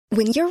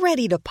When you're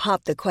ready to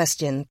pop the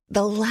question,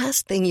 the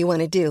last thing you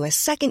want to do is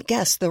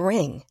second-guess the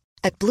ring.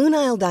 At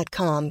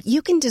BlueNile.com,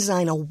 you can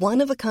design a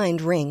one-of-a-kind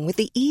ring with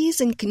the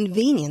ease and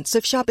convenience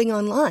of shopping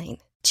online.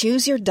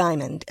 Choose your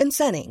diamond and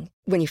setting.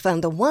 When you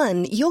find the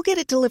one, you'll get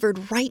it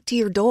delivered right to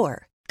your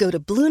door. Go to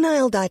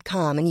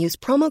BlueNile.com and use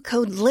promo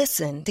code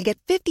LISTEN to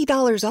get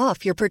 $50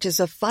 off your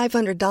purchase of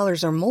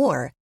 $500 or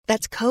more.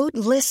 That's code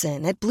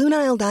LISTEN at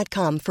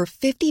BlueNile.com for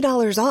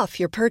 $50 off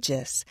your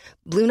purchase.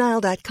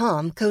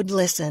 BlueNile.com, code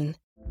LISTEN.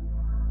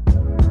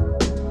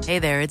 Hey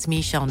there, it's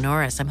Michelle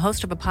Norris. I'm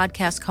host of a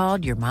podcast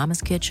called Your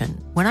Mama's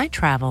Kitchen. When I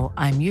travel,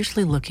 I'm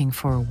usually looking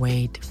for a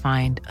way to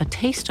find a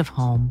taste of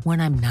home when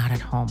I'm not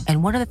at home.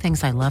 And one of the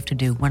things I love to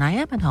do when I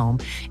am at home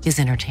is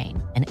entertain.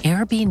 And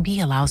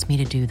Airbnb allows me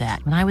to do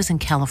that. When I was in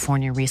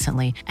California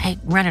recently, I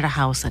rented a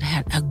house that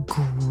had a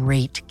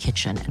great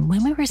kitchen. And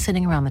when we were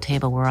sitting around the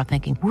table, we were all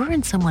thinking, we're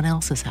in someone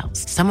else's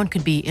house. Someone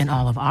could be in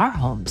all of our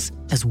homes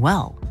as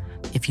well.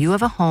 If you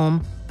have a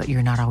home, but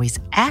you're not always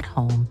at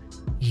home,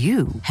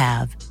 you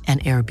have an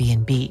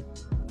Airbnb.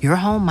 Your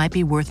home might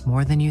be worth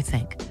more than you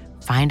think.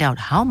 Find out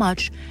how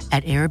much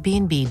at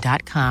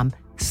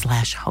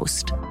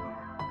airbnb.com/host.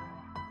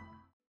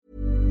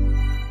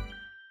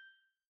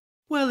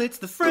 Well, it's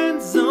the Friend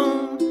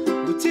Zone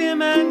with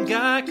Tim and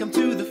Guy. Come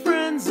to the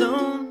Friend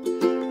Zone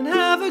and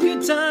have a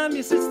good time.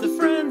 Yes, it's the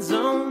Friend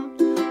Zone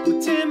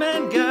with Tim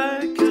and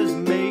Guy, 'cause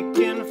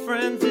making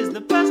friends is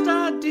the best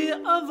idea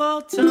of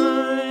all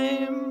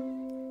time.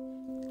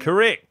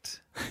 Correct.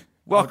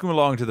 Welcome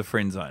along to the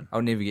Friend Zone.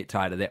 I'll never get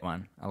tired of that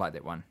one. I like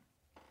that one.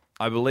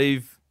 I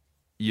believe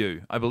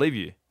you.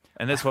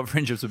 And that's what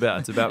friendship's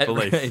about. It's about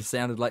belief. It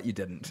sounded like you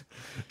didn't.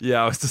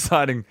 Yeah, I was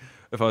deciding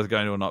if I was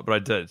going to or not, but I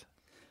did.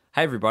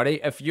 Hey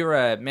everybody, if you're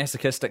a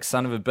masochistic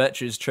son of a bitch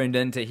who's tuned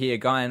in to hear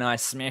Guy and I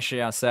smash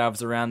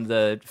ourselves around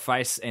the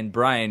face and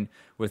brain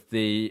with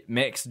the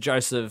Max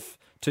Joseph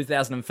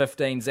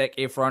 2015 Zac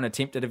Efron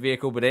attempted a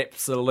vehicle but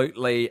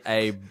absolutely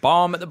a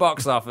bomb at the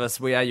box office,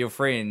 We Are Your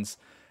Friends,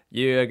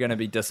 you're going to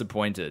be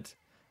disappointed.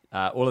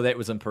 All of that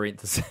was in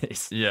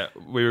parentheses. Yeah,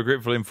 we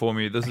regretfully inform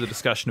you this is a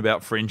discussion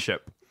about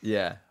friendship.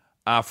 Yeah.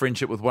 Our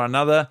friendship with one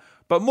another,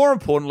 but more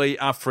importantly,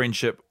 our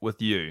friendship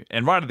with you.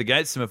 And right at the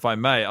gates, if I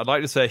may, I'd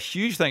like to say a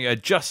huge thank you. I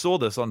just saw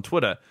this on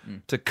Twitter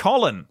to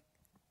Colin,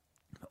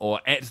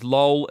 or at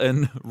lol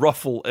in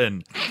ruffle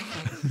in,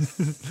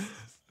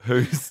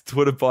 whose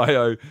Twitter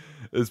bio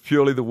is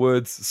purely the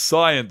words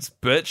 "science,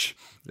 bitch."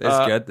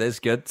 That's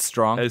good.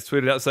 Strong. Has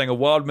tweeted out saying a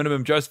wild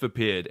minimum Joseph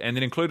appeared, and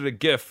then included a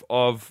GIF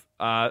of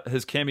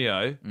his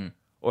cameo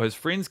or his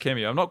friend's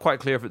cameo. I'm not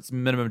quite clear if it's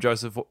minimum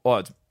Joseph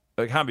or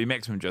it can't be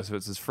maximum Joseph.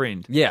 It's his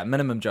friend. Yeah,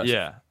 minimum Joseph.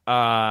 Yeah,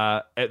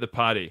 at the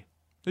party.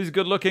 He's a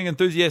good-looking,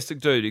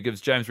 enthusiastic dude who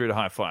gives James Reed a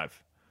high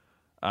five.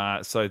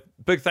 So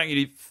big thank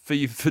you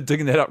for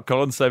digging that up,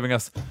 Colin, saving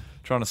us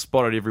trying to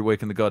spot it every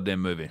week in the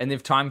goddamn movie. And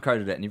they've time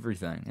coded it and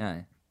everything.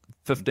 Yeah.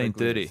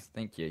 15:30.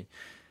 Thank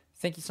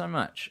you so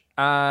much.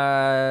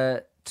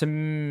 To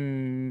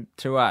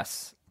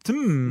us.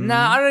 No,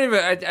 I don't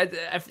even.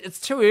 It's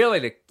too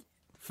early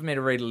for me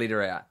to read a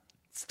letter out.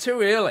 It's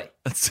too early.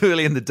 It's too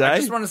early in the day. I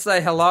just want to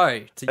say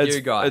hello to you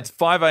guys. It's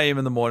 5 a.m.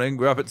 in the morning.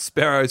 We're up at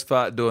Sparrow's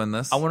Fart doing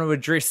this. I want to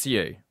address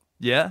you.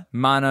 Yeah?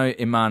 Mano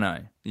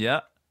imano.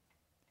 Yeah.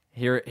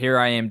 Here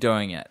I am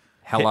doing it.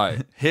 Hello.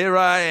 Here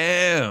I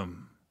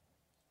am.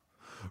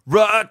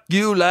 Rock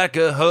you like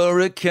a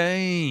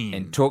hurricane.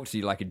 And talk to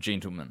you like a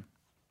gentleman.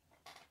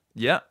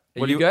 Yeah.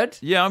 Are you good?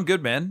 Yeah, I'm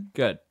good, man.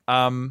 Good.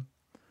 I'm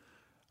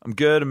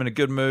good. I'm in a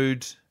good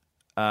mood.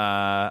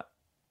 Yeah.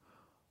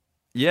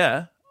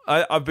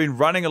 I've been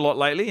running a lot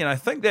lately, and I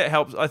think that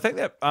helps. I think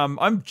that I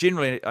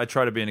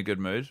try to be in a good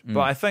mood,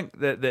 but I think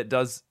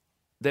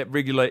that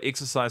regular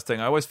exercise thing,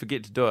 I always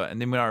forget to do it,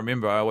 and then when I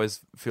remember, I always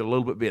feel a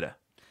little bit better.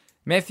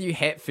 Matthew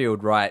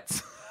Hatfield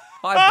writes,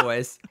 "Hi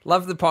boys,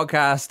 love the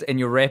podcast and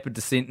your rapid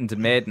descent into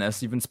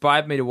madness. You've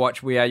inspired me to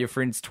watch We Are Your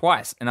Friends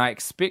twice, and I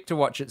expect to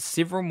watch it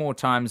several more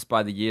times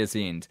by the year's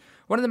end.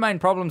 One of the main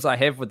problems I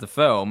have with the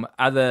film,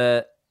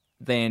 other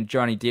than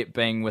Johnny Depp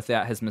being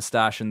without his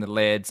moustache in the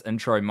lad's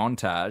intro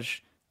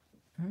montage,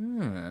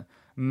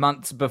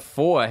 months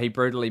before he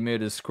brutally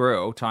murders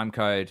Squirrel,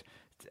 timecode,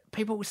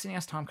 people were sending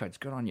us timecodes,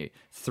 good on you,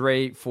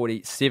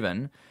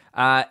 347,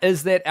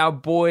 is that our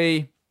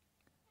boy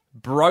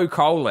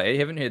Broccoli,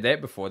 haven't heard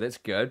that before, that's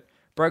good,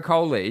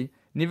 Broccoli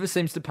never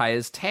seems to pay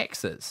his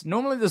taxes.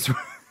 Normally this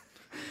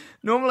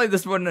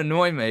wouldn't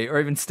annoy me or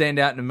even stand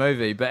out in a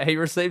movie, but he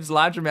receives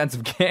large amounts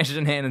of cash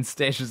in hand and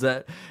stashes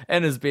it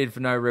in his bed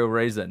for no real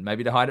reason,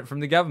 maybe to hide it from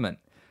the government.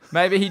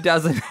 Maybe he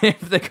doesn't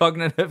have the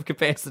cognitive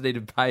capacity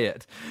to pay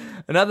it.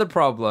 Another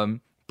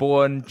problem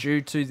born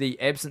due to the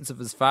absence of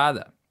his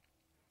father.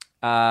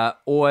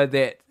 Or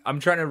that, I'm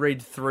trying to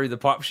read through the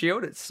pop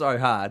shield, it's so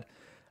hard.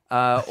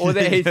 Or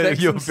that he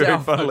thinks You're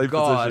himself very funnily a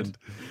god. positioned.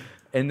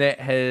 and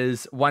that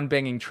his one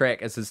banging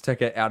track is his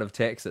ticket out of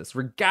Texas.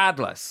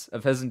 Regardless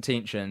of his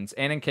intentions,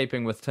 and in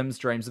keeping with Tim's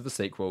dreams of a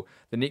sequel,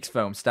 the next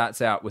film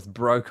starts out with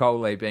Bro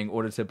Coley being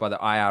audited by the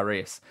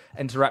IRS,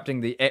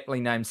 interrupting the aptly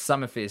named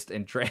Summerfest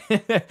and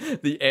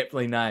the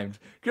aptly named.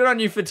 Good on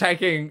you for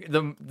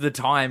taking the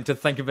time to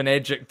think of an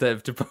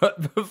adjective to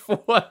put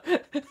before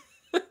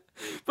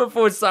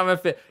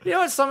Summerfest. You know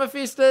what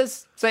Summerfest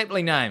is? It's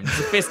aptly named. It's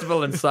a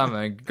festival in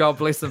summer. God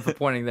bless them for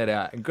pointing that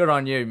out. And good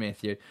on you,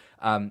 Matthew.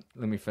 Let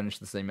me finish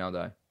this email,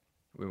 though.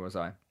 Where was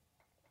I?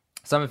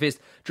 Summerfest,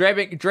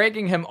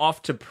 dragging him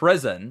off to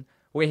prison,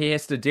 where he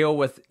has to deal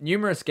with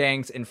numerous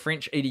gangs and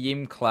French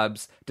EDM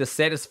clubs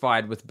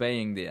dissatisfied with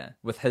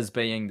his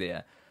being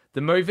there. The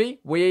movie,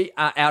 We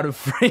Are Out of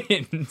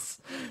Friends,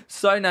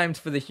 so named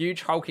for the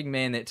huge hulking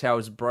man that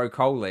tells Bro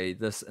Coley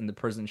this in the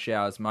prison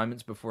showers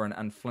moments before an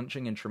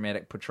unflinching and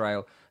traumatic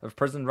portrayal of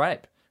prison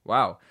rape.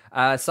 Wow.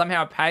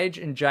 Somehow Paige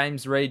and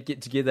James Reed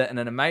get together in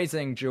an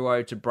amazing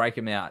duo to break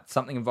him out,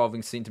 something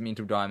involving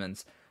sentimental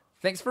diamonds.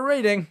 Thanks for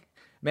reading.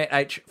 Matt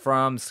H.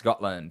 from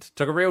Scotland.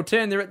 Took a real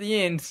turn there at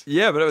the end.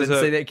 Yeah, but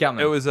Didn't see that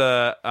coming. It was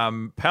a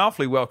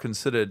powerfully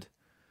well-considered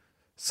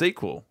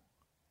sequel.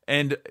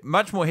 And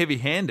much more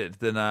heavy-handed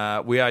than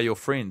We Are Your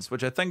Friends,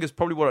 which I think is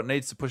probably what it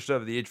needs to push it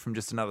over the edge from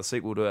just another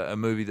sequel to a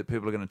movie that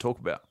people are going to talk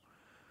about.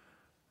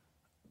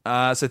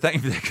 So thank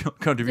you for that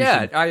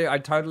contribution. Yeah, I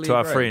totally to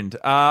agree.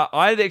 Our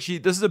friend.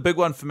 This is a big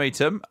one for me,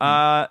 Tim.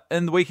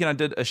 In the weekend, I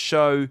did a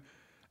show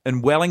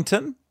in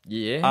Wellington.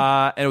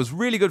 Yeah. And it was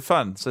really good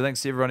fun. So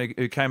thanks to everyone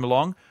who came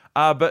along.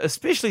 But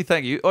especially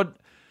thank you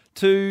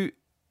to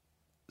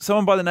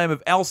someone by the name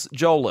of Else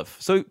Joliffe.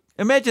 So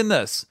imagine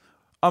this.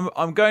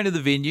 I'm going to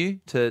the venue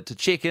to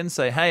check in,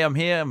 say, hey, I'm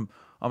here,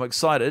 I'm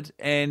excited,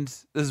 and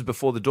this is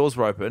before the doors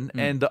were open,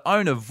 and the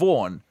owner,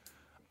 Vaughan,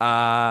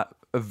 of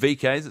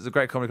VK's, it's a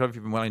great comedy club, if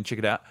you've been willing to check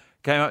it out,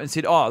 came up and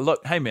said, oh,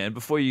 look, hey, man,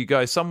 before you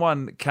go,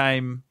 someone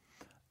came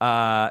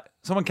by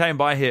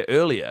here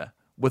earlier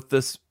with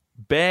this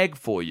bag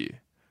for you.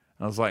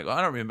 And I was like,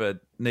 I don't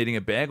remember needing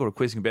a bag or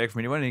requesting a bag from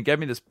anyone, and he gave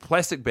me this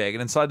plastic bag,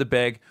 and inside the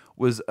bag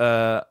was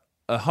a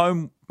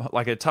home,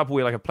 like a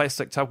Tupperware, like a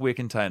plastic Tupperware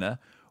container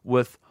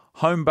with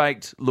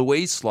home-baked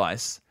Louise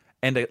slice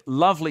and a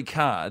lovely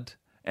card,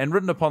 and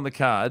written upon the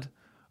card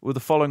were the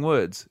following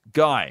words: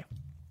 Guy,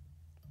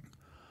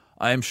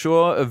 I am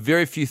sure of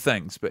very few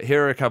things, but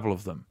here are a couple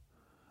of them.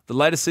 The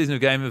latest season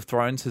of Game of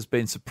Thrones has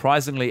been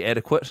surprisingly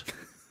adequate.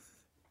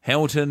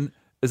 Hamilton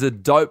is a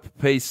dope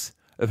piece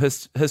of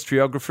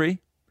historiography.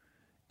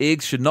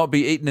 Eggs should not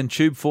be eaten in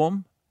tube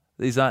form.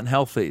 These aren't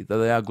healthy, though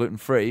they are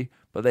gluten-free,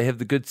 but they have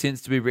the good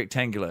sense to be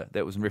rectangular.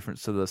 That was in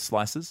reference to the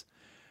slices.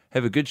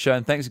 Have a good show,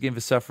 and thanks again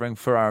for suffering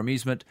for our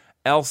amusement.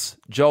 Else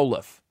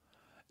Joliffe.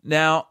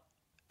 Now,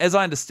 as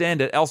I understand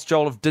it, Else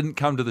Joliffe didn't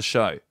come to the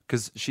show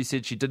because she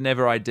said she didn't have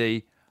her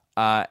ID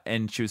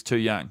and she was too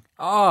young.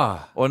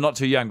 Oh. Or not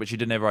too young, but she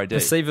didn't have her ID.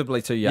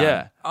 Perceivably too young.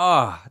 Yeah.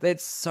 Oh,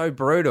 that's so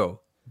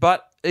brutal.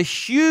 But a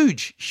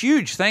huge,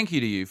 huge thank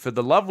you to you for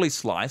the lovely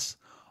slice.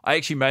 I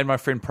actually made my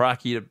friend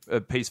Praki eat a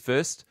piece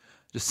first,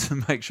 just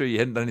to make sure you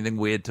hadn't done anything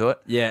weird to it.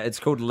 Yeah, it's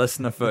called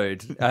listener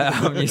food.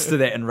 I'm used to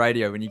that in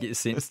radio. When you get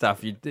sent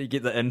stuff, you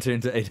get the intern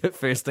to eat it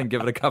first and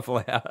give it a couple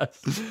of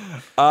hours.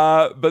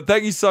 But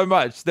thank you so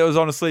much. That was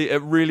honestly,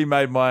 it really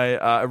made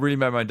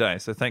my day.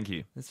 So thank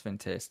you. That's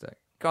fantastic.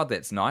 God,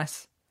 that's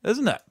nice.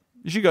 Isn't it?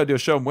 You should go do a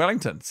show in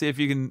Wellington. See if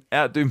you can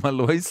outdo my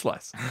Louise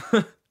slice.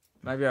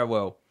 Maybe I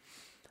will.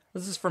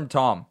 This is from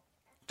Tom.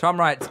 Tom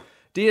writes,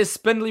 Dear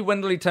Spindly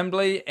Windly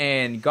Timbly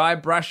and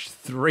Guybrush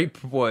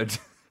Threepwood.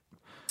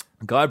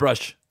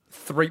 Guybrush.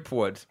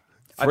 Threepwood.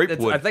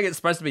 Threepwood. I think it's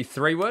supposed to be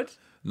Threewood.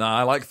 No,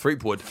 I like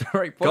Threepwood.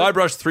 Threepwood.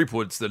 Guybrush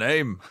Threepwood's the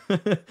name.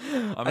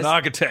 I'm an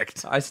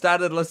architect. I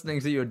started listening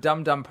to your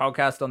Dum Dum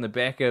podcast on the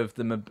back of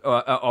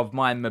of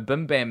my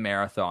Mabim Bam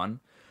marathon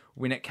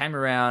when it came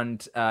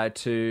around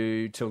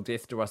to Till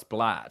Death Do Us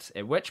Blart,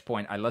 at which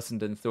point I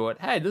listened and thought,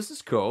 hey, this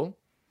is cool.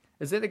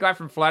 Is that the guy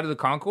from Flight of the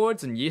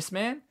Conchords and Yes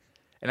Man?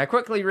 And I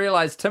quickly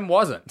realized Tim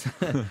wasn't.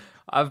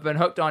 I've been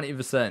hooked on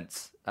ever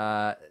since.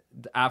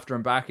 After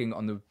embarking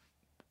on the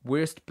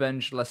worst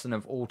binge listen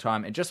of all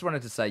time, and just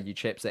wanted to say you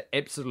chaps are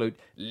absolute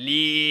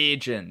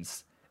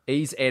legends.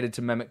 Ease added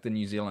to mimic the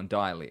New Zealand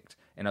dialect.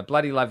 And I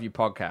bloody love your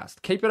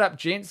podcast. Keep it up,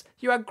 gents.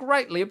 You are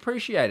greatly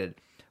appreciated.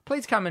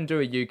 Please come and do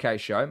a UK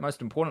show.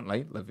 Most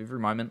importantly, live every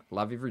moment,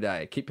 love every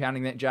day. Keep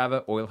pounding that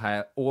Java.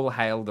 All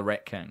hail the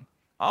Rat King.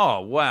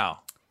 Oh, wow.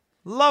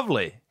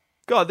 Lovely.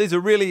 God, these are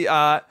really...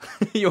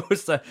 He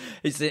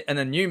said in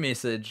a new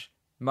message,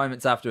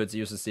 moments afterwards,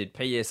 he also said,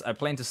 P.S. I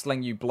plan to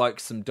sling you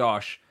blokes some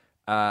dosh,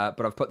 but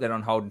I've put that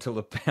on hold until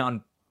the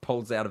pound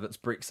pulls out of its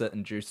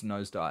Brexit-induced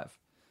nosedive.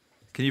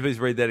 Can you please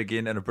read that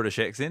again in a British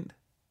accent?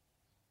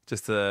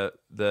 Just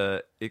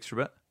the extra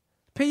bit.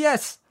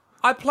 P.S.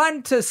 I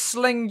plan to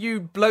sling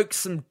you blokes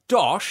some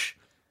dosh,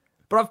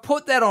 but I've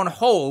put that on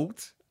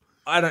hold.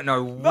 I don't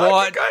know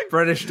what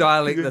British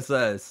dialect this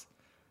is.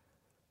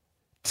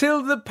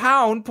 Till the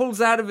pound pulls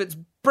out of its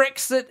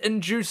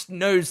Brexit-induced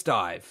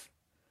nosedive.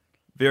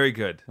 Very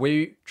good.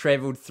 We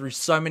travelled through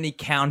so many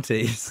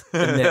counties in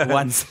that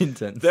one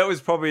sentence. That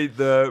was probably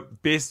the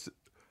best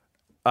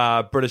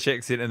British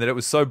accent, in that it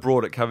was so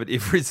broad it covered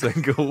every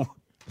single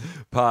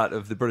part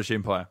of the British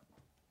Empire.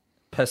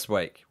 Piss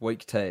week,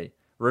 week T.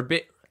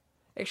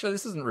 Actually,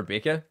 this isn't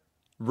Rebecca.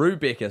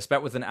 Rebecca,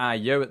 spelled with an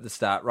R-U at the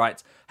start,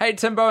 writes, "Hey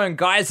Timbo and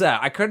Geyser,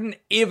 I couldn't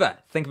ever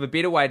think of a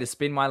better way to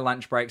spend my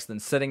lunch breaks than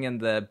sitting in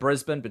the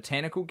Brisbane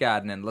Botanical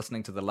Garden and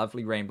listening to the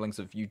lovely ramblings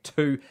of you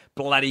two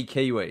bloody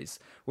Kiwis.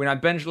 When I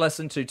binge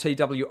listen to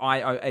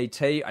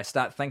TWIOAT, I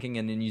start thinking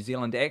in a New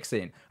Zealand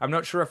accent. I'm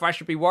not sure if I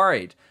should be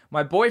worried.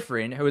 My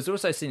boyfriend, who has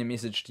also sent a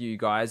message to you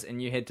guys,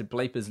 and you had to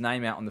bleep his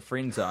name out on the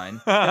friend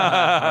zone."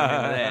 I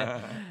remember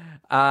that.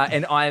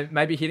 And I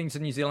may be heading to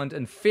New Zealand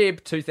in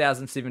Feb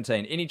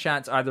 2017. Any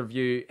chance either of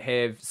you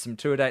have some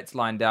tour dates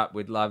lined up?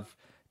 We'd love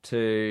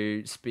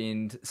to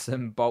spend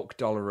some bulk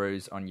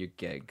dollaroos on your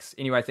gigs.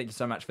 Anyway, thank you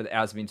so much for the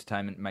hours of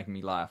entertainment making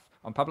me laugh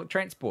on public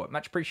transport.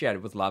 Much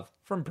appreciated. With love,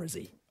 from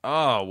Brizzy.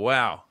 Oh,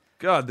 wow.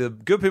 God, the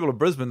good people of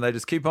Brisbane, they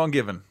just keep on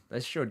giving.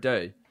 They sure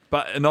do.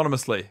 But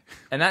anonymously.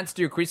 And that's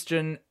to your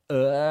question,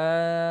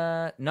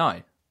 no.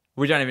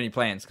 We don't have any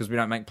plans because we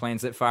don't make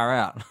plans that far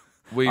out.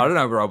 I don't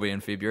know where I'll be in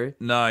February.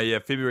 No, yeah,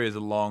 February is a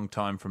long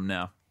time from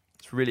now.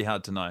 It's really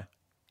hard to know.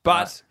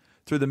 But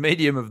through the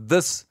medium of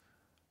this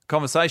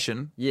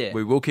conversation,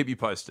 we will keep you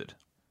posted.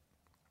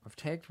 I've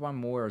tagged one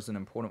more as an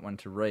important one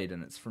to read,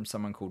 and it's from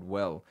someone called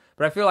Will.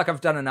 But I feel like I've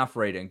done enough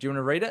reading. Do you want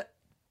to read it?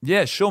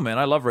 Yeah, sure, man.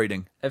 I love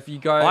reading. If you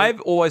go, I've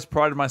always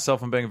prided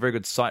myself on being a very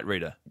good sight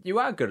reader. You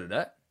are good at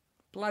it.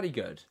 Bloody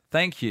good.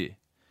 Thank you.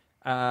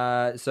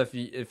 So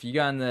if you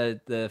go in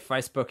the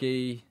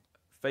Facebooky...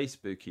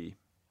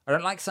 I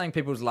don't like saying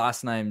people's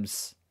last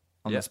names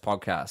on this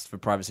podcast for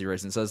privacy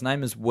reasons. So his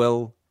name is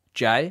Will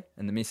J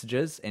in the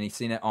messages, and he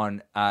sent it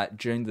on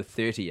June the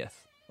 30th.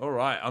 All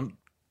right,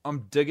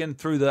 I'm digging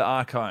through the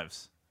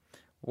archives.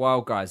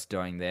 While guys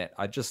doing that,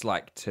 I'd just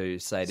like to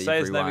say to everyone... Say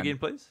his name again,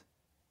 please.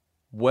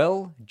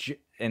 Will,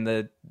 and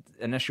the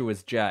initial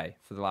is J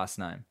for the last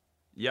name.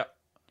 Yep,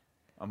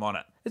 I'm on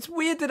it. It's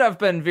weird that I've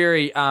been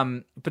very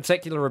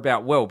particular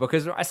about Will,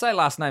 because I say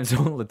last names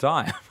all the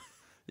time.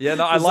 Yeah,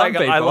 no, I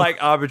like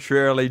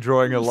arbitrarily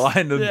drawing a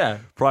line in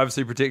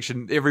privacy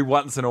protection every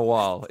once in a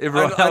while.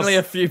 Only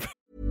a few.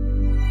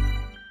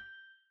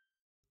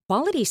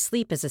 Quality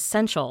sleep is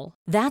essential.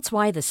 That's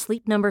why the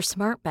Sleep Number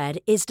Smart Bed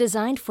is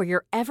designed for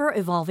your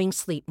ever-evolving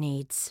sleep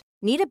needs.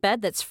 Need a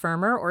bed that's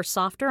firmer or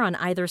softer on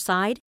either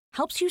side?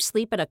 Helps you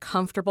sleep at a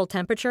comfortable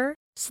temperature?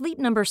 Sleep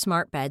Number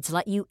Smart Beds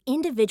let you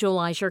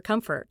individualize your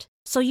comfort,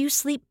 so you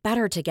sleep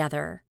better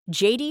together.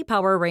 J.D.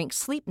 Power ranks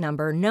Sleep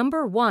Number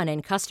number 1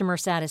 in customer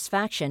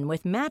satisfaction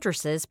with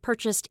mattresses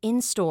purchased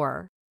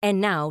in-store. And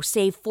now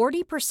save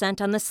 40%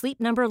 on the Sleep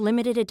Number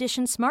Limited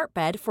Edition Smart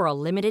Bed for a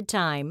limited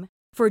time.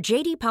 For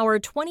J.D. Power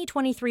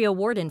 2023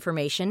 award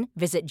information,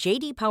 visit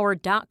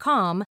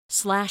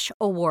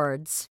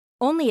jdpower.com/awards.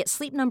 Only at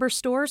Sleep Number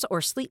stores or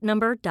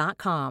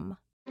sleepnumber.com.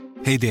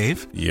 Hey,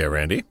 Dave. Yeah,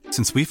 Randy.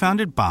 Since we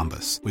founded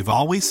Bombas, we've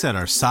always said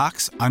our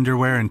socks,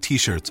 underwear, and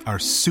T-shirts are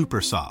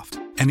super soft.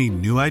 Any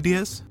new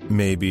ideas?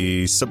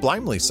 Maybe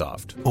sublimely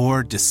soft.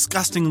 Or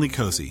disgustingly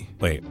cozy.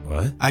 Wait,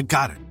 what? I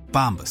got it.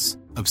 Bombas.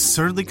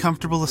 Absurdly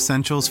comfortable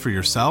essentials for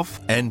yourself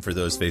and for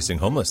those facing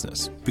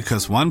homelessness.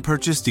 Because one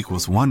purchased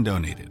equals one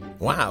donated.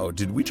 Wow,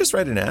 did we just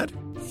write an ad?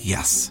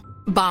 Yes.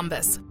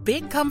 Bombas.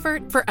 Big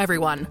comfort for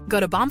everyone. Go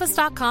to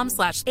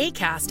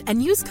bombas.com/ACAST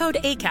and use code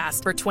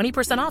ACAST for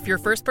 20% off your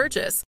first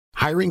purchase.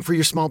 Hiring for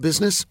your small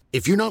business?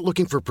 If you're not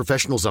looking for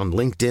professionals on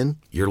LinkedIn,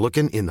 you're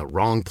looking in the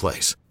wrong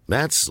place.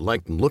 That's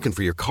like looking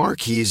for your car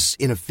keys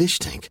in a fish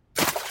tank.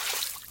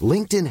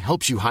 LinkedIn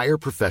helps you hire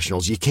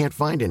professionals you can't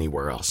find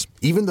anywhere else,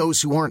 even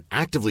those who aren't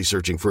actively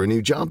searching for a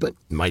new job but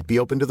might be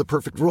open to the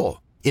perfect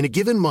role. In a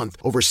given month,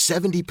 over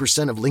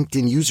 70% of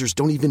LinkedIn users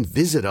don't even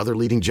visit other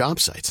leading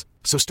job sites.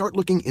 So start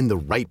looking in the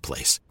right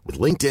place. With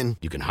LinkedIn,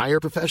 you can hire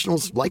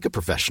professionals like a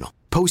professional.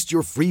 Post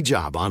your free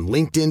job on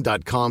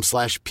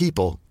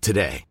linkedin.com/people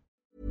today.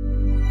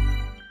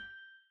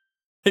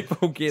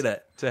 People get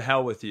it. To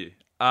hell with you.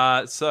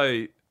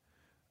 So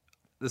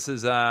this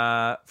is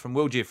from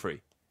Will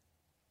Jeffrey,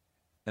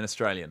 an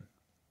Australian.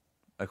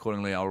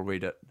 Accordingly, I'll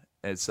read it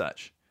as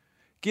such.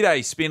 G'day,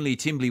 Spenley,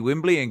 Timbley,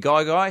 Wimbley, and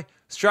Guy.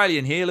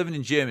 Australian here, living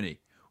in Germany.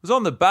 Was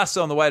on the bus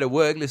on the way to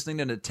work listening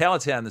to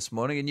Talatown this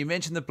morning, and you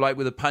mentioned the bloke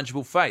with a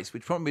punchable face,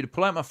 which prompted me to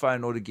pull out my phone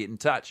in order to get in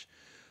touch.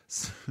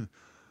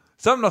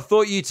 Something I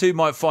thought you two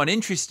might find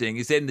interesting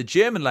is that in the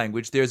German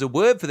language, there is a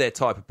word for that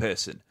type of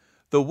person.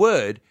 The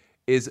word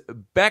is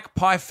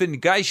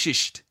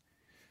Backpfeifengeschicht.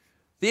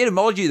 The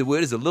etymology of the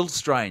word is a little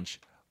strange.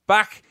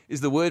 Back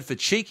is the word for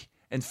cheek,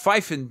 and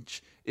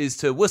Pfeifen is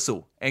to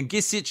whistle, and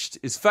Gesicht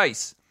is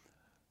face.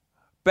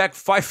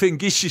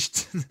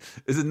 Backpfeifengeschicht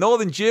is a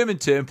northern German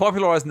term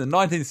popularized in the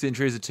 19th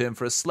century as a term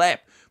for a slap,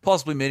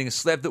 possibly meaning a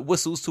slap that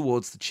whistles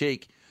towards the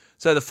cheek.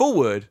 So the full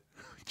word,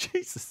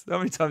 Jesus, how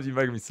many times are you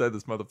making me say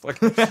this,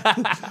 motherfucker?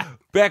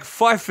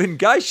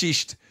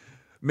 Backpfeifengeschicht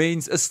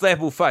means a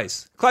slapple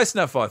face. Close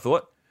enough, I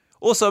thought.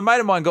 Also, a mate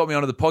of mine got me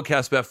onto the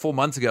podcast about 4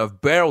 months ago. I've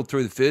barreled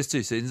through the first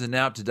 2 seasons and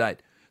now up to date.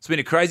 It's been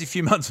a crazy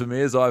few months for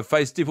me as I've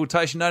faced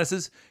deportation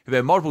notices, have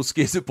had multiple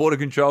scares at border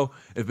control,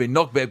 and have been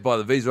knocked back by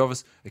the visa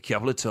office a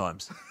couple of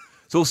times.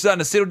 It's all starting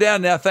to settle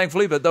down now,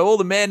 thankfully, but through all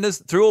the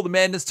madness,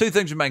 2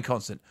 things remain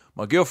constant.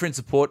 My girlfriend's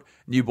support,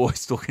 new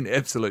boys talking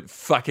absolute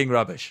fucking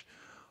rubbish.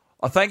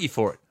 I thank you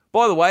for it.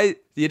 By the way,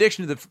 the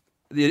addition to the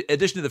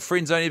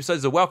Friendzone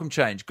episodes is a welcome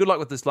change. Good luck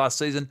with this last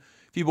season.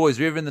 If you boys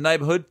are ever in the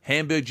neighbourhood,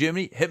 Hamburg,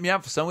 Germany, hit me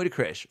up for somewhere to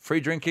crash. Free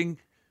drinking,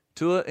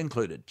 tour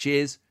included.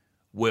 Cheers,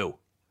 Will.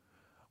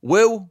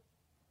 Will,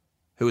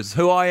 who is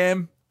who I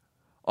am,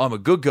 I'm a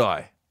good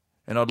guy.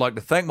 And I'd like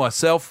to thank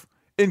myself,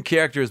 in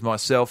character as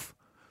myself,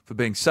 for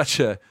being such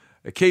a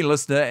keen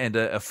listener and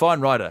a fine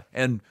writer.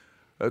 And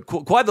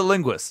quite the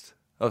linguist.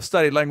 I've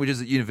studied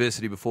languages at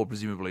university before,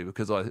 presumably,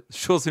 because I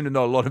sure seem to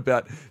know a lot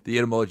about the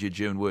etymology of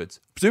German words.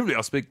 Presumably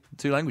I'll speak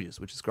 2 languages,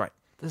 which is great.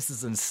 This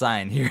is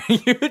insane, hearing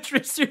you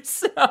address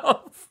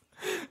yourself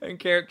in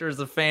character as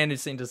a fan who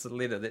sent us a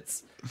letter.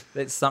 That's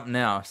something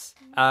else.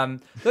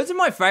 Those are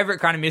my favourite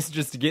kind of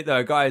messages to get, though.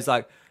 A guy who's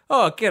like,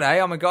 oh,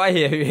 g'day, I'm a guy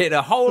here who had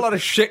a whole lot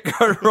of shit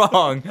go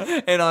wrong,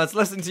 and I was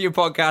listening to your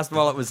podcast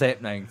while it was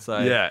happening. So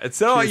yeah, it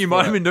sounds like you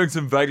might have been doing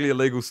some vaguely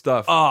illegal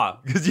stuff. Oh,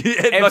 absolutely.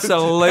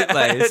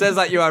 It sounds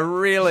like you are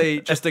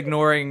really just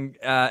ignoring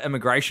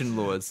immigration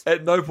laws.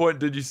 At no point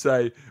did you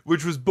say,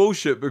 which was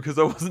bullshit because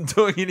I wasn't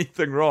doing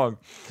anything wrong.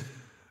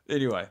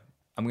 Anyway.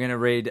 I'm going to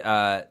read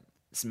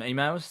some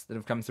emails that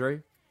have come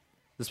through.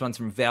 This one's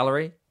from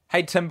Valerie.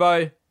 Hey,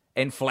 Timbo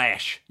and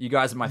Flash. You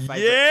guys are my favourite.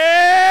 Yes,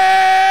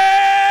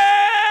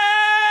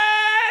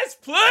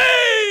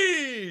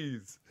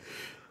 please!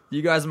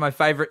 You guys are my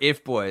favourite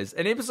F-boys.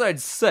 In episode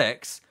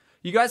 6,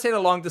 you guys had a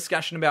long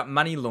discussion about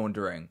money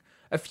laundering.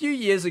 A few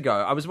years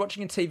ago, I was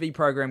watching a TV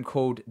program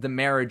called The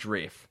Marriage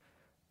Ref.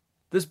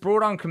 This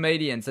brought on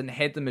comedians and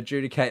had them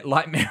adjudicate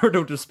light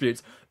marital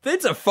disputes.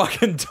 That's a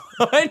fucking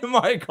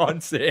dynamite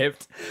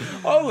concept.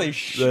 Holy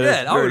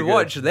shit, I would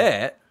watch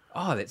that.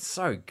 Oh, that's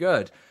so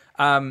good.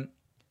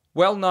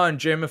 Well-known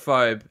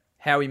germaphobe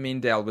Howie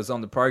Mandel was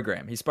on the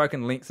program. He spoke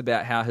in length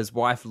about how his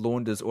wife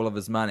launders all of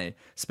his money.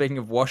 Speaking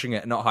of washing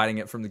it and not hiding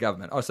it from the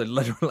government. Oh, so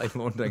literally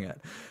laundering it.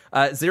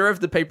 0 of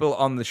the people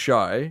on the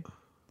show,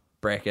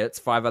 brackets,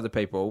 5 other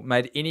people,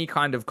 made any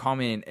kind of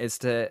comment as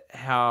to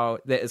how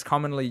that is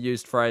commonly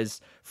used phrase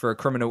for a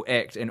criminal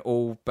act, and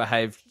all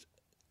behaved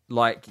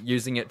like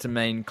using it to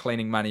mean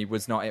cleaning money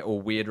was not at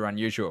all weird or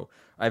unusual.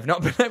 I have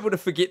not been able to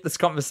forget this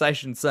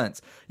conversation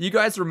since. You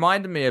guys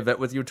reminded me of it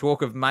with your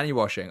talk of money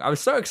washing. I was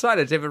so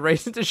excited to have a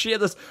reason to share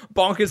this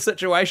bonkers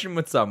situation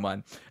with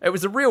someone. It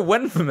was a real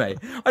win for me.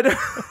 I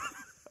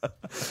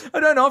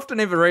don't often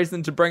have a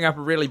reason to bring up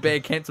a really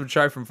bad cancelled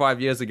show from 5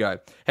 years ago.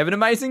 Have an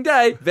amazing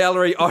day,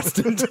 Valerie,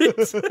 Austin,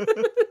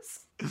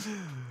 Texas.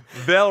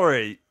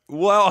 Valerie,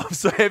 wow, I'm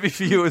so happy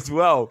for you as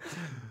well.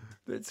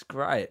 That's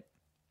great.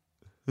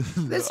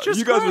 That's just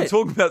you guys great. were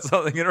talking about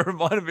something and it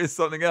reminded me of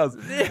something else.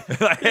 Yeah,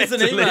 I had an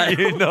to email. let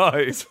you know.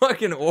 It's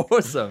fucking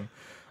awesome.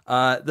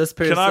 This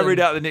person. Can I read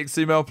out the next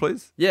email,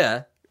 please?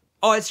 Yeah.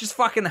 Oh, it's just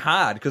fucking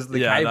hard because of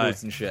the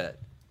cables and shit.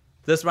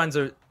 This one's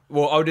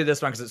well, I'll do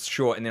this one because it's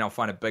short, and then I'll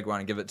find a big one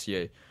and give it to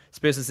you. This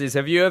person says,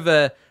 have you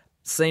ever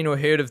seen or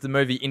heard of the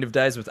movie End of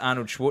Days with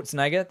Arnold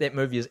Schwarzenegger? That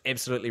movie is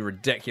absolutely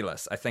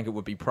ridiculous. I think it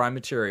would be prime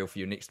material for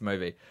your next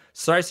movie.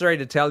 So sorry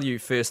to tell you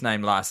first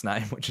name, last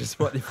name, which is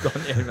what they've got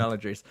in their email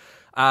address.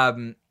 Not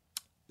you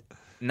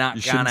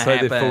gonna shouldn't say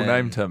happen. their full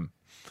name, Tim.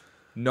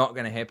 Not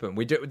gonna happen.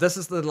 We do. This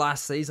is the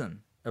last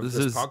season of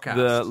this podcast.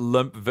 This is the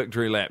limp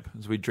victory lap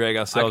as we drag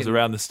ourselves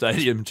around the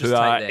stadium to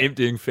our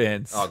emptying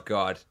fans. Oh,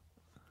 God.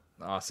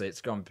 Oh, see, it's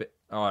gone... it's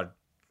all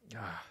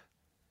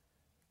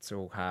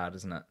hard,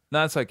 isn't it?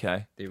 No, it's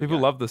okay. People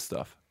love this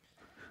stuff.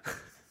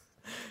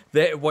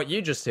 What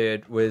you just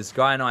heard was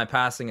Guy and I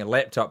passing a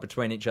laptop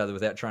between each other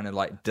without trying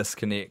to,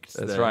 disconnect.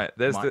 That's right.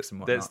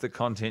 That's the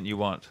content you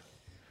want.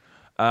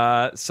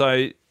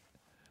 So,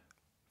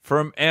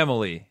 from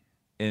Emily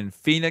in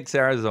Phoenix,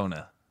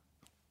 Arizona.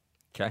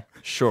 Okay.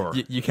 Sure.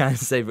 You can't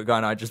see, but Guy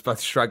and I just both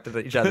shrugged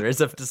at each other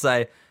as if to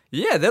say,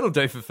 yeah, that'll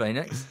do for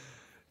Phoenix.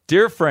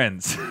 Dear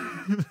friends,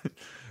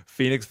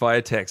 Phoenix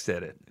via text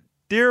edit.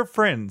 Dear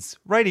friends,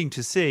 writing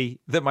to say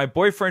that my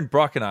boyfriend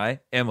Brock and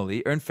I,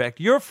 Emily, are in fact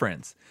your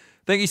friends.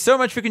 Thank you so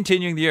much for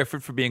continuing the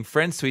effort for being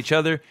friends to each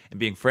other and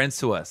being friends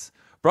to us.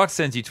 Brock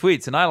sends you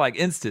tweets and I like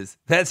Instas.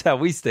 That's how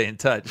we stay in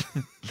touch.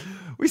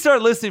 We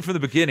started listening from the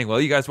beginning while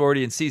you guys were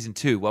already in season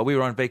 2 while we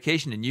were on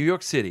vacation in New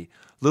York City.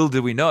 Little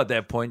did we know at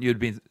that point you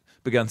had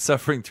begun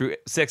suffering through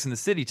Sex in the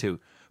City too.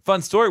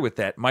 Fun story with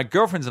that. My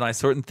girlfriends and I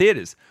saw it in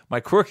theaters.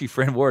 My quirky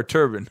friend wore a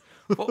turban.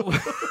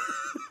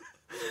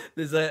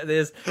 There's a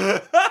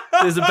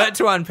bit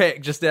to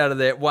unpack just out of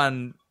that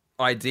one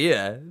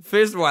idea.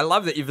 First of all, I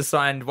love that you've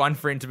assigned one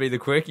friend to be the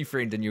quirky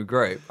friend in your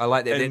group. I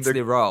like that. That's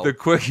their role. The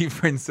quirky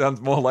friend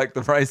sounds more like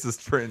the racist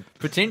friend.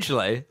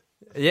 Potentially.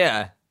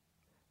 Yeah.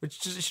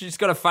 She's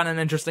got a fun and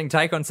interesting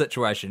take on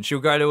situation.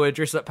 She'll go to a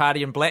dress-up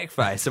party in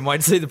blackface and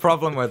won't see the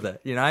problem with it,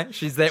 you know?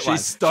 She's that one.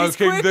 She's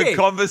stoking the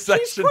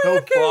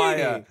conversational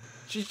fire.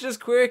 She's just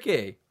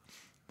quirky.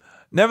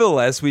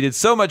 Nevertheless, we did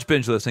so much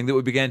binge listening that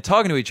we began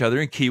talking to each other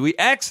in Kiwi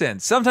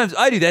accents. Sometimes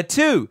I do that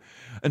too.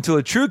 Until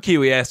a true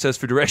Kiwi asked us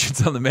for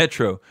directions on the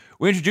metro.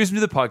 We introduced him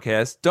to the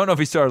podcast. Don't know if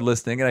he started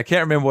listening, and I can't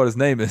remember what his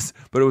name is,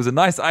 but it was a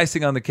nice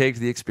icing on the cake to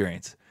the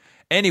experience.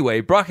 Anyway,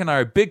 Brock and I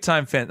are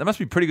big-time fans. There must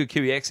be pretty good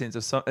Kiwi accents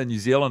if a New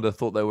Zealander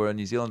thought they were a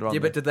New Zealander on Yeah,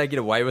 but did they get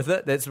away with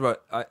it? That's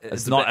what...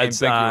 it's not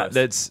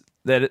ambiguous.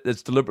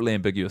 That's deliberately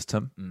ambiguous,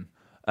 Tim.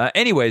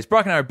 Anyways,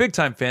 Brock and I are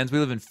big-time fans. We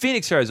live in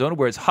Phoenix, Arizona,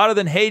 where it's hotter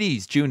than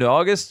Hades, June to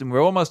August, and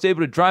we're almost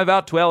able to drive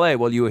out to LA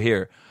while you were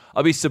here.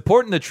 I'll be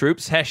supporting the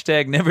troops,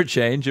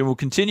 #NeverChange, and we'll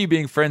continue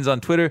being friends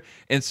on Twitter,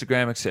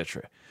 Instagram,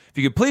 etc. If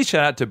you could please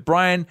shout out to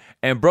Brian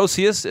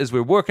Ambrosius, as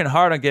we're working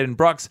hard on getting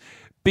Brock's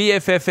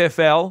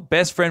BFFFL,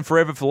 Best Friend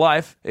Forever for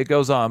Life, it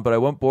goes on, but I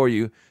won't bore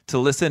you, to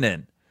listen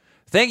in.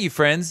 Thank you,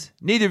 friends.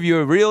 Neither of you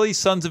are really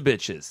sons of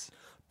bitches.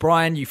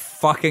 Brian, you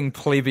fucking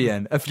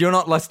plebeian. If you're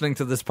not listening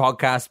to this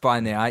podcast by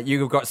now,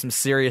 you've got some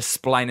serious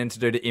splaining to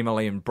do to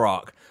Emily and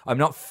Brock. I'm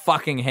not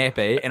fucking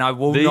happy, and I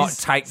will not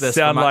take this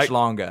for much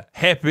longer.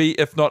 Happy,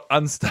 if not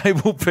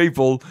unstable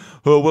people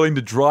who are willing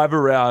to drive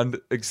around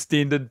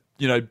extended,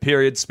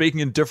 periods, speaking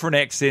in different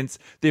accents.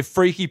 They're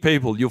freaky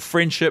people. Your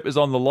friendship is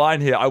on the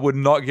line here. I would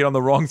not get on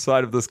the wrong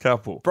side of this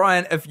couple.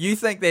 Brian, if you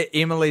think that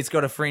Emily's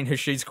got a friend who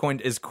she's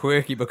coined as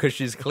quirky because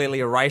she's clearly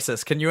a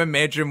racist, can you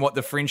imagine what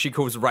the friend she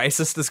calls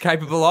racist is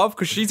capable of?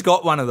 Because she's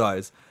got one of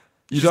those.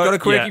 She's got a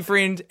quirky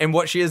friend and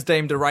what she has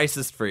deemed a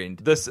racist friend.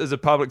 This is a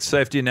public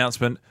safety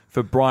announcement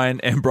for Brian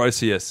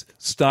Ambrosius.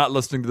 Start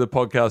listening to the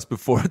podcast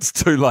before it's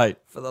too late.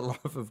 For the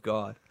love of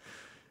God.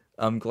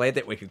 I'm glad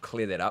that we could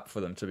clear that up for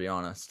them, to be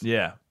honest.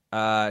 Yeah.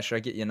 Should I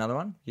get you another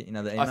one? Get you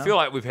another email? I feel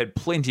like we've had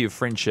plenty of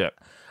friendship.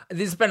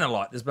 There's been a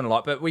lot,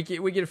 but we get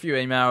a few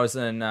emails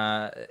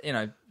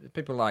and,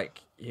 people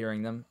like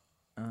hearing them.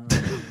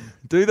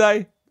 Do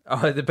they?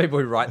 Oh, the people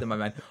who write them, I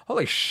mean.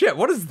 Holy shit,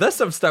 what is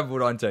this I've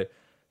stumbled onto?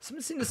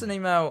 Someone sent us an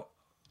email.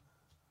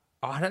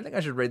 Oh, I don't think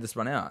I should read this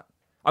one out.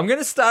 I'm going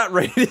to start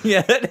reading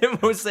it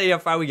and we'll see how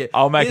far we get.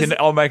 I'll make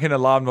an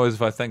alarm noise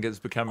if I think it's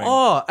becoming...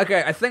 Oh,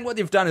 okay. I think what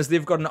they've done is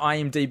they've got an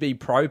IMDb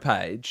Pro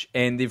page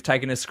and they've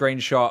taken a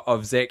screenshot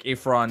of Zac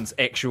Efron's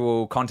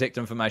actual contact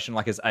information,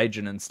 like his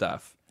agent and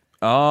stuff.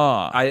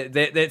 Oh.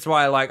 That's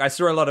why I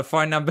saw a lot of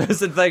phone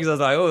numbers and things. I was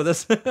like, oh,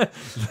 this... a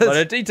lot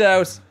of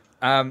details.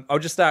 I'll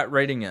just start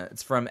reading it.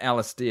 It's from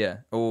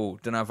Alistair. Oh,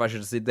 don't know if I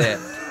should have said that.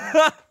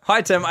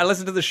 Hi, Tim. I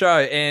listened to the show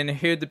and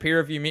heard the peer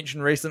review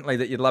mention recently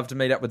that you'd love to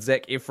meet up with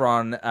Zac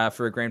Efron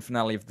for a grand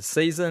finale of the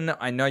season.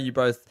 I know you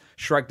both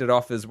shrugged it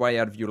off as way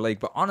out of your league,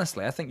 but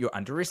honestly, I think you're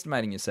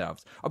underestimating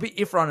yourselves. I bet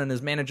Efron and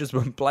his managers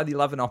would bloody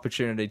love an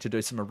opportunity to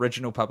do some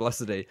original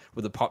publicity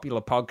with a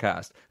popular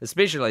podcast,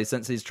 especially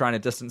since he's trying to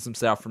distance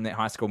himself from that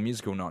High School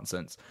Musical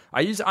nonsense.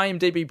 I use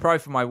IMDb Pro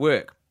for my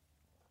work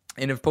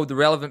and have pulled the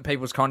relevant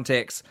people's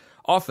contacts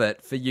off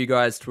it for you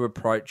guys to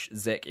approach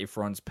Zac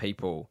Efron's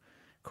people.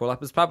 Call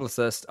up his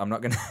publicist. I'm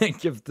not going to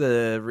give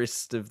the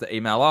rest of the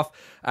email off,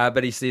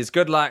 but he says,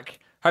 good luck.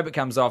 Hope it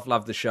comes off.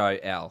 Love the show,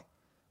 Al.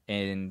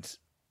 And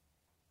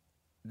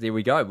there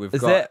we go. We've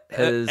got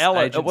his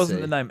agency. It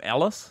wasn't the name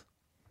Alice?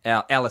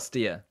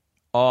 Alistair.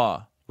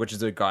 Oh. Which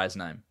is a guy's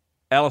name.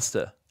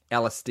 Alistair.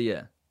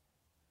 Alastair.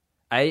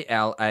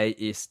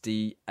 Alastair.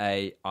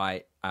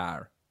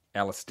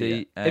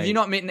 Alistair. Have you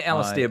not met an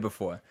Alistair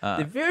before?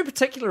 They're very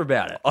particular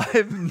about it.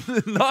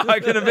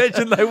 I can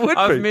imagine they would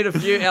be. I've met a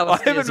few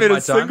Alistairs. I haven't met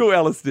a single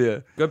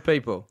Alistair. Good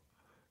people.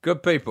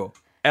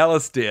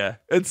 Alistair.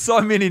 It's so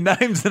many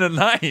names in a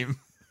name.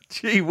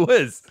 Gee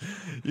whiz.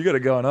 You got it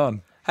going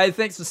on. Hey,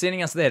 thanks for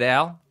sending us that,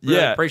 Al.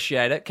 Really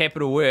appreciate it.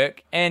 Capital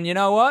work. And you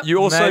know what?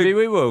 Maybe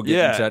we will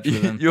get in touch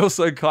with him. You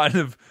also kind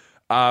of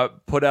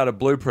put out a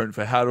blueprint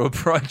for how to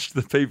approach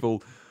the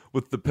people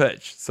with the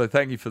pitch. So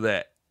thank you for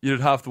that. You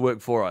did half the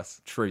work for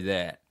us. True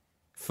that.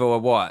 For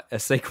what? A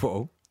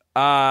sequel?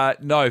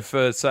 No,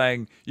 for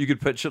saying you could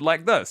pitch it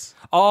like this.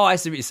 Oh, I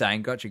see what you're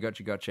saying.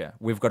 Gotcha.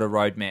 We've got a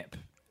roadmap.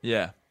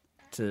 Yeah.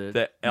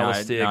 That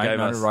Alistair gave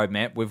not us. A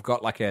roadmap. We've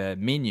got like a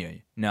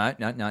menu. No.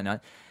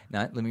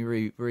 Let me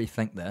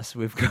rethink this.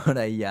 We've got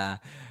a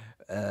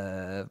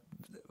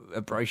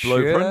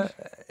brochure. Blueprint?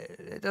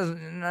 It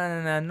doesn't.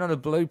 No, not a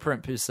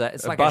blueprint per se.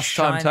 It's like bus a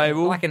shiny,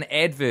 timetable, like an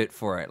advert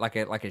for it, like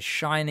a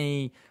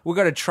shiny. We've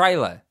got a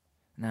trailer.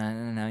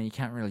 No, you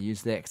can't really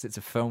use that because it's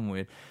a film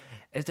word.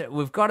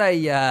 We've got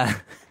a...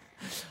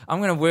 I'm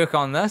going to work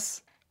on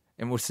this,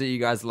 and we'll see you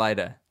guys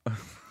later.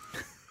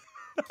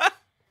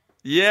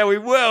 Yeah, we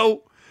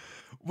will.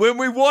 When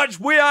we watch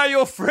We Are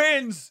Your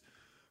Friends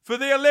for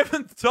the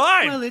 11th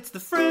time. Well, it's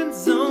the Friend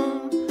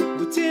Zone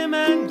with Tim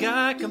and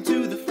Guy. Come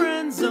to the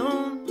Friend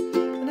Zone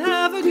and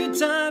have a good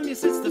time.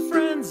 Yes, it's the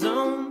Friend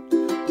Zone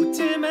with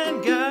Tim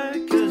and Guy,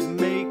 because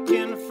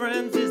making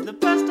friends is the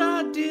best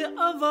idea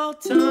of all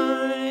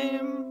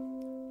time.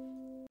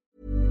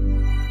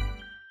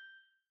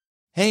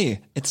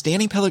 Hey, it's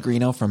Danny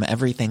Pellegrino from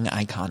Everything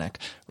Iconic.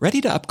 Ready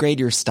to upgrade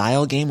your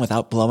style game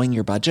without blowing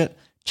your budget?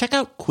 Check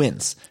out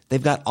Quince.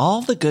 They've got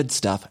all the good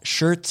stuff,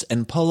 shirts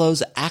and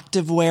polos,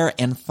 activewear,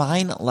 and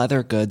fine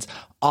leather goods,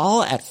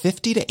 all at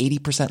 50 to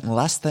 80%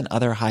 less than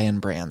other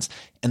high-end brands.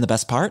 And the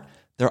best part?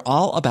 They're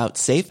all about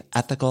safe,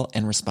 ethical,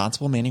 and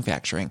responsible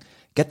manufacturing.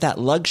 Get that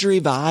luxury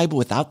vibe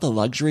without the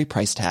luxury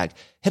price tag.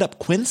 Hit up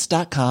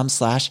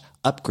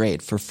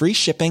quince.com/upgrade for free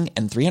shipping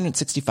and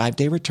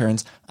 365-day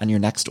returns on your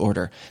next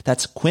order.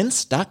 That's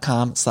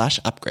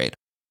quince.com/upgrade.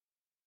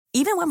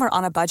 Even when we're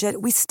on a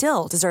budget, we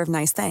still deserve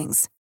nice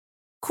things.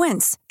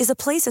 Quince is a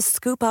place to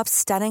scoop up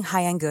stunning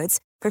high-end goods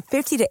for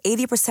 50 to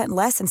 80%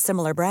 less than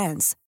similar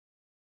brands.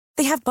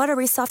 They have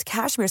buttery soft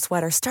cashmere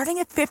sweaters starting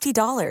at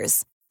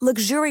 $50,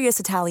 luxurious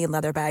Italian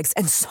leather bags,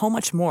 and so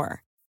much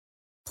more.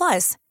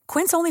 Plus,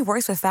 Quince only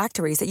works with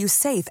factories that use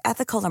safe,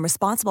 ethical, and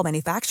responsible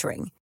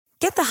manufacturing.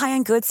 Get the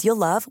high-end goods you'll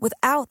love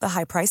without the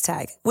high price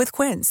tag with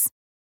Quince.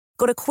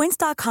 Go to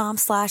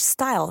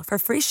quince.com/style for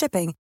free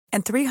shipping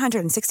and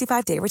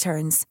 365-day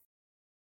returns.